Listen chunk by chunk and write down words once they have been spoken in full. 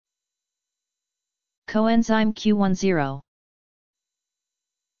Coenzyme Q10.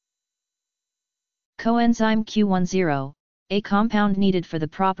 Coenzyme Q10, a compound needed for the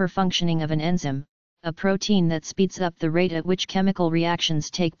proper functioning of an enzyme, a protein that speeds up the rate at which chemical reactions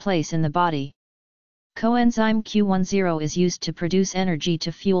take place in the body. Coenzyme Q10 is used to produce energy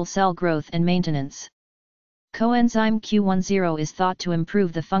to fuel cell growth and maintenance. Coenzyme Q10 is thought to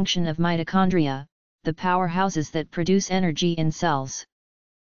improve the function of mitochondria, the powerhouses that produce energy in cells.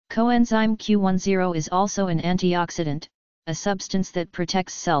 Coenzyme Q10 is also an antioxidant, a substance that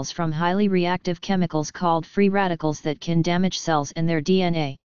protects cells from highly reactive chemicals called free radicals that can damage cells and their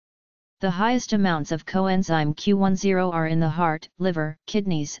DNA. The highest amounts of coenzyme Q10 are in the heart, liver,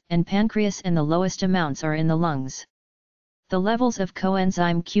 kidneys, and pancreas, and the lowest amounts are in the lungs. The levels of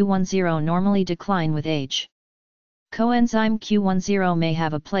coenzyme Q10 normally decline with age. Coenzyme Q10 may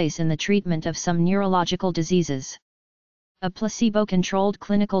have a place in the treatment of some neurological diseases. A placebo-controlled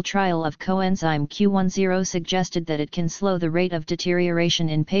clinical trial of coenzyme Q10 suggested that it can slow the rate of deterioration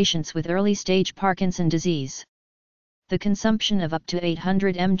in patients with early-stage Parkinson disease. The consumption of up to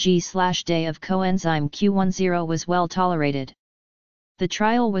 800 mg/day of coenzyme Q10 was well tolerated. The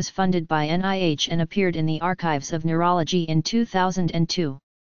trial was funded by NIH and appeared in the Archives of Neurology in 2002.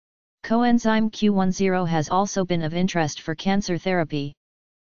 Coenzyme Q10 has also been of interest for cancer therapy.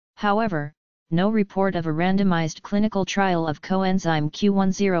 However, no report of a randomized clinical trial of coenzyme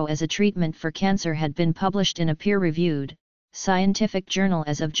Q10 as a treatment for cancer had been published in a peer-reviewed, scientific journal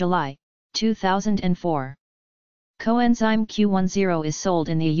as of July 2004. Coenzyme Q10 is sold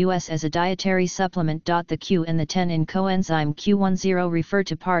in the US as a dietary supplement. The Q and the 10 in coenzyme Q10 refer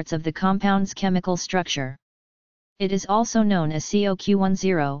to parts of the compound's chemical structure. It is also known as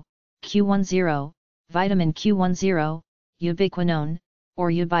CoQ10, Q10, vitamin Q10, ubiquinone,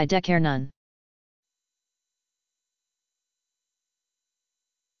 or ubidecarenone.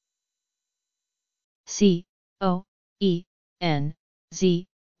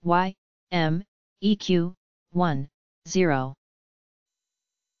 C-O-E-N-Z-Y-M-E-Q-10.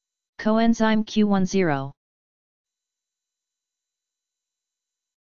 Coenzyme Q10.